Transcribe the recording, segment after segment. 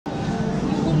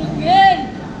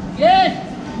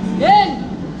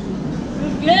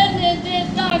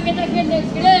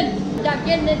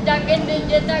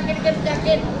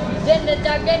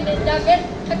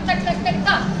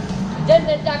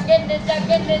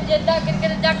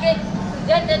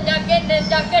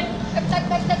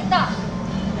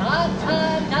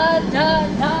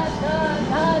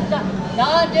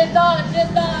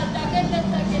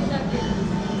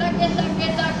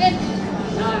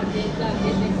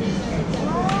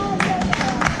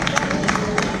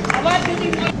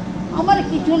আমার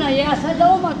কিছু নাই, আসা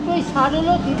যাও মাত্রই সার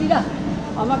হলো। দিদিরা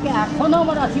আমাকে এখনও,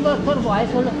 আমার ৮০ বছর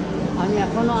বয়স হলো, আমি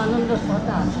এখনও আনন্দ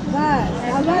সতা আছি।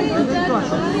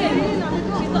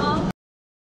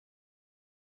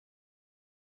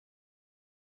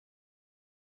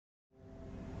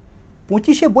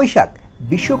 25শে বৈশাখ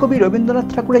বিশ্বকবি রবীন্দ্রনাথ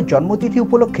ঠাকুরের জন্মতিথি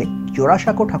উপলক্ষে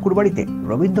জোড়াসাঁকো ঠাকুরবাড়িতে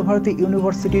রবীন্দ্রভারতী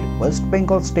ইউনিভার্সিটির West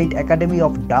Bengal state academy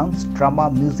of dance, drama,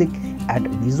 music and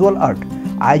visual art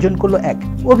আয়োজন করল এক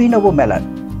অভিনব মেলার।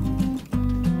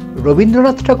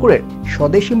 রবীন্দ্রনাথ ঠাকুরের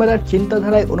স্বদেশী মেলার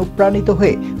চিন্তাধারায় অনুপ্রাণিত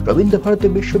হয়ে রবীন্দ্রভারতী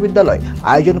বিশ্ববিদ্যালয়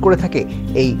আয়োজন করে থাকে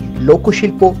এই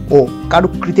লোকশিল্প ও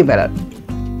কারুকৃতি মেলার।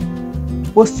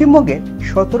 পশ্চিমবঙ্গের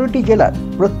 17টি জেলার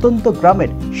প্রত্যন্ত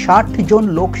গ্রামের 60 জন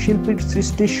লোকশিল্পীর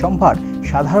সৃষ্টির সম্ভার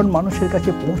সাধারণ মানুষের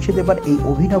কাছে পৌঁছে দেবার এই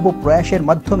অভিনব প্রয়াসের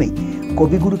মাধ্যমেই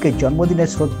কবিগুরুকে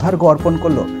জন্মদিনের শ্রদ্ধার্ঘ্য অর্পণ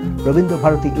করল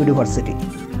রবীন্দ্রভারতী ইউনিভার্সিটি।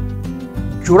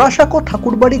 জোড়াসাঁকো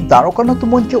ঠাকুরবাড়ির দ্বারকানাথ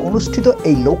মঞ্চে অনুষ্ঠিত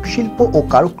এই লোকশিল্প ও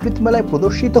কারুকৃতি মেলায়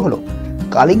প্রদর্শিত হল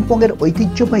কালিম্পংয়ের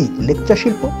ঐতিহ্যবাহী লেপচা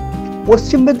শিল্প,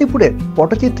 পশ্চিম মেদিনীপুরের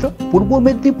পটচিত্র, পূর্ব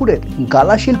মেদিনীপুরের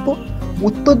গালা শিল্প,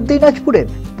 উত্তর দিনাজপুরের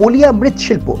পলিয়া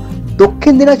মৃৎশিল্প,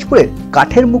 দক্ষিণ দিনাজপুরের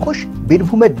কাঠের মুখোশ,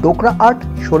 বীরভূমের ডোকরা আর্ট,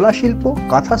 শোলা শিল্প,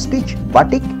 কাঁথা স্টিচ,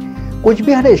 বাটিক,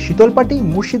 কোচবিহারের শীতলপাটি,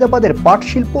 মুর্শিদাবাদের পাট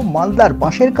শিল্প, মালদার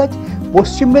বাঁশের কাজ,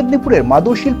 পশ্চিম মেদিনীপুরের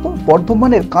মাদুর শিল্প,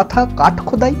 বর্ধমানের কাঁথা কাঠ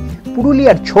খোদাই,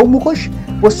 পুরুলিয়ার ছৌ মুখোশ,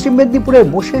 পশ্চিম মেদিনীপুরের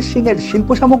মোষের সিংয়ের শিল্প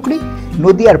সামগ্রী,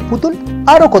 নদিয়ার পুতুল,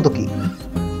 আরও কত কি।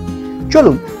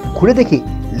 চলুন ঘুরে দেখি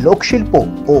লোকশিল্প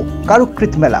ও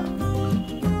কারুকৃতি মেলা।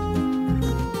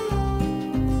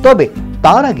 তবে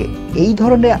তার আগে এই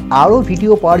ধরনের আরও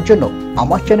ভিডিও পাওয়ার জন্য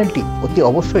আমার চ্যানেলটি অতি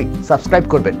অবশ্যই সাবস্ক্রাইব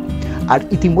করবেন। আর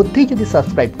ইতিমধ্যেই যদি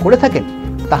সাবস্ক্রাইব করে থাকেন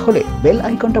তাহলে বেল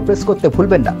আইকনটা প্রেস করতে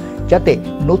ভুলবেন না, যাতে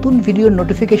নতুন ভিডিওর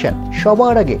নোটিফিকেশন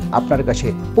সবার আগে আপনার কাছে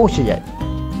পৌঁছে যায়।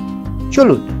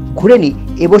 চলুন ঘুরে নিই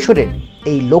এবছরের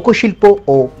এই লোকশিল্প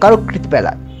ও কারুকৃতি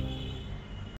মেলা।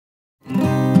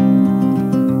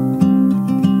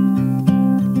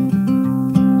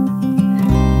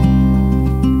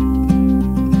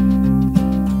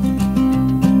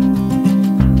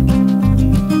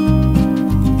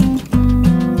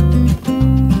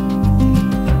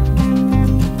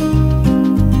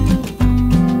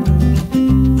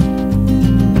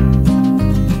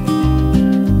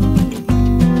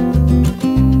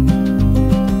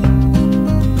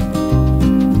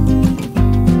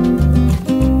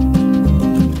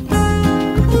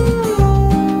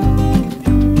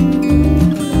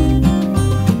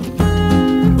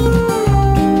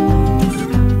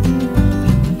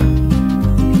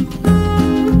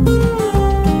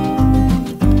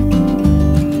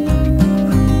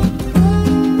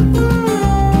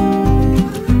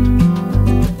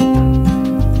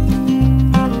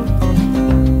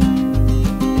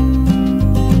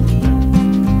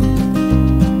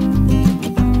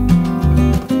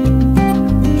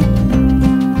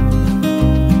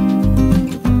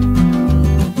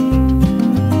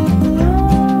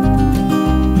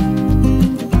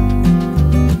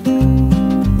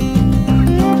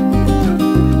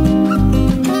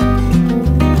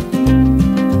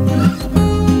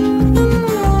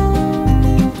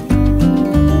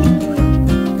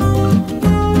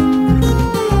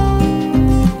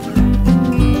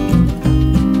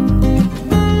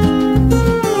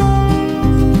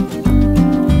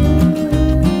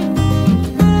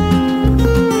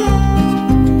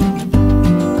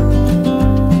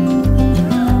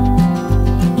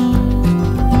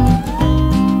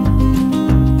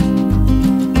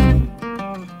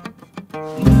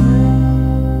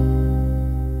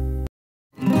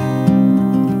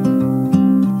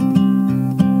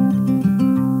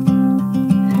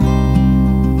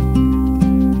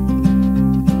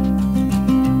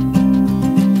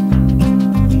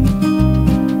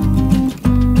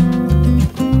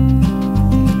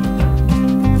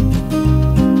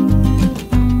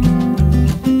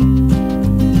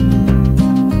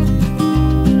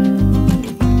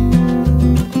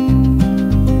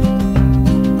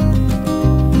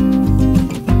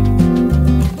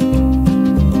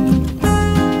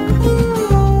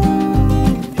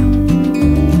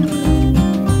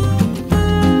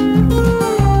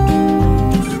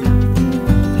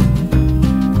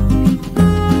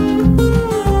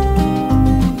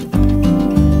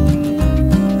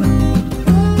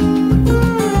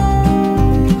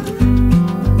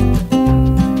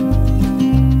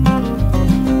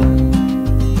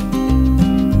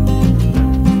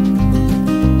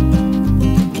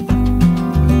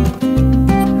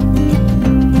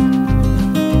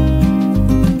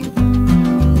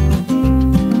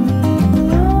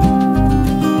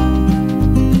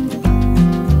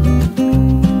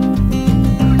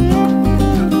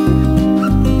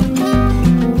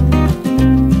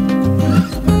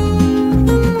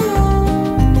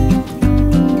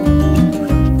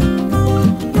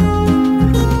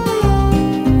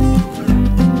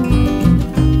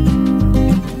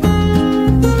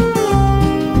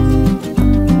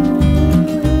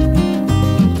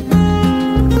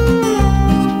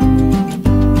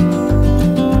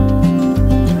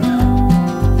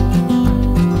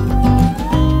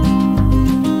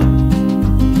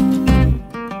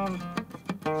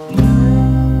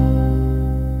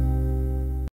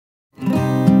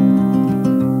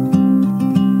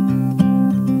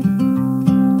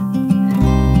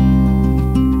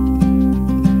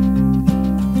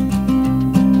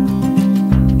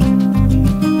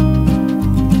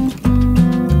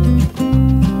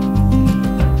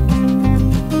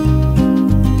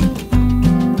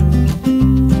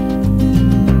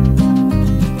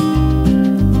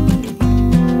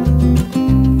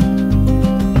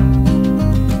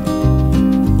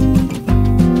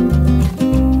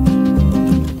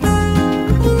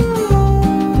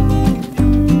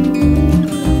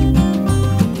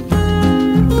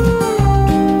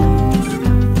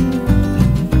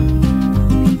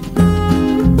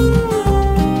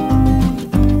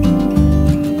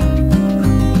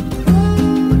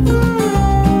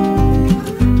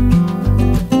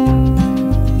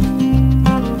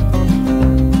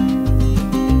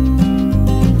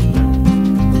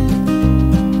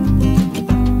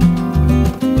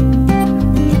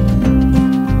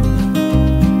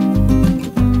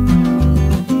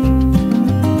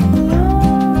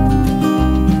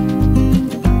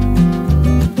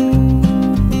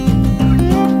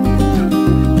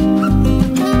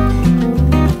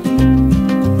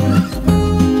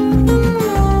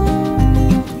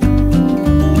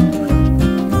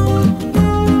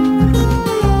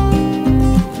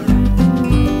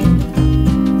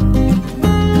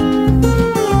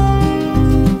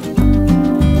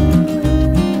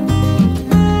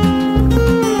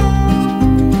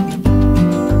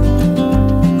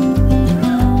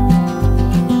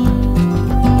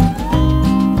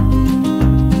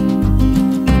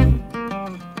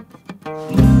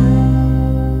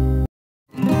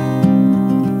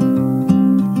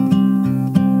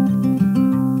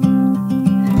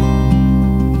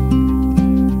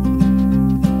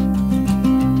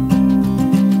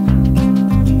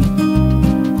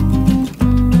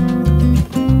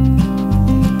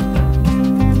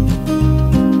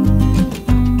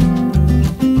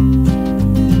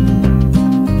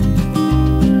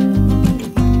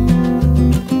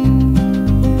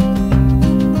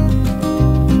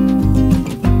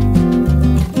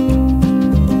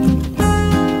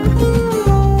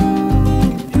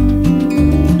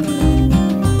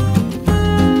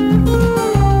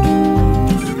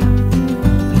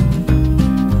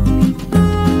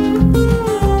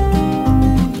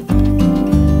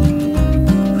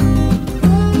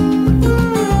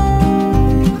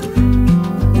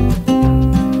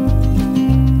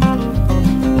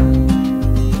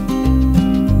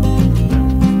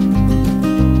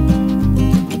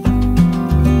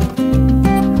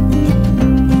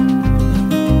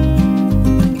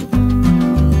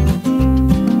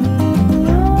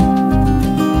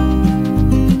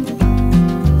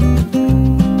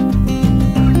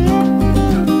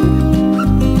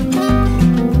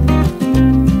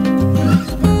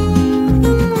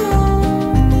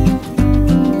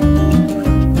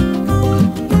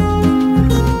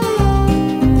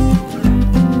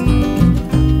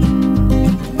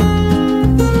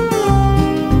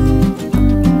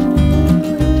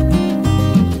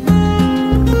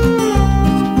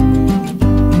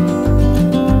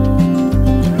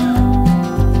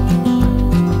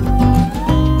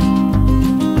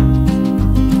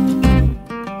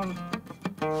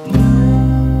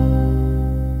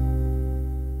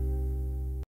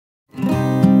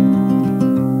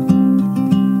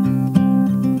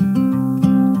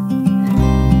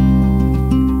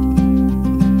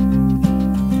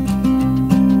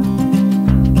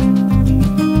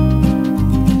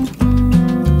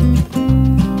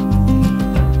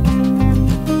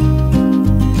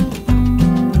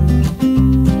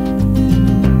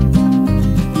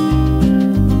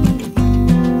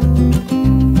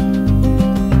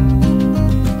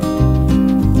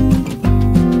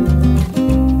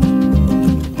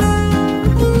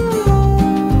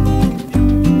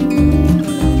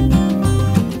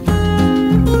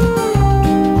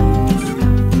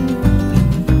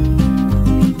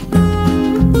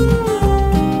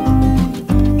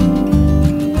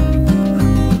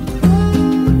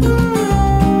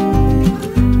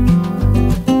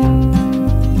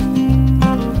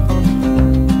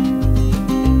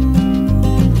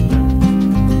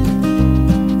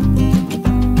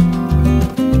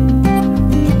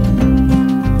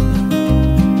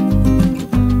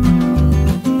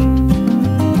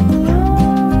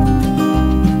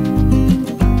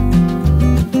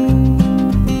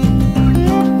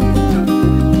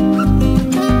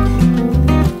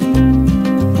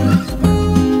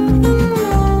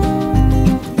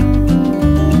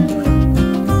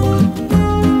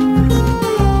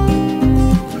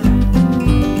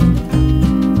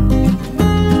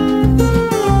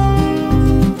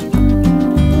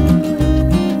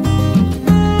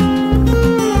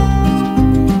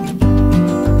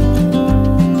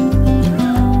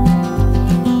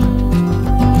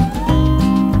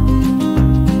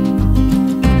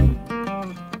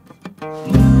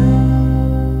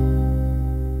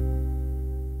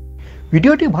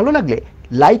 ভিডিওটি ভালো লাগলে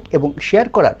লাইক এবং শেয়ার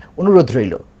করার অনুরোধ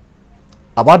রইল।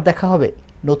 আবার দেখা হবে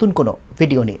নতুন কোনো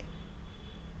ভিডিও নিয়ে।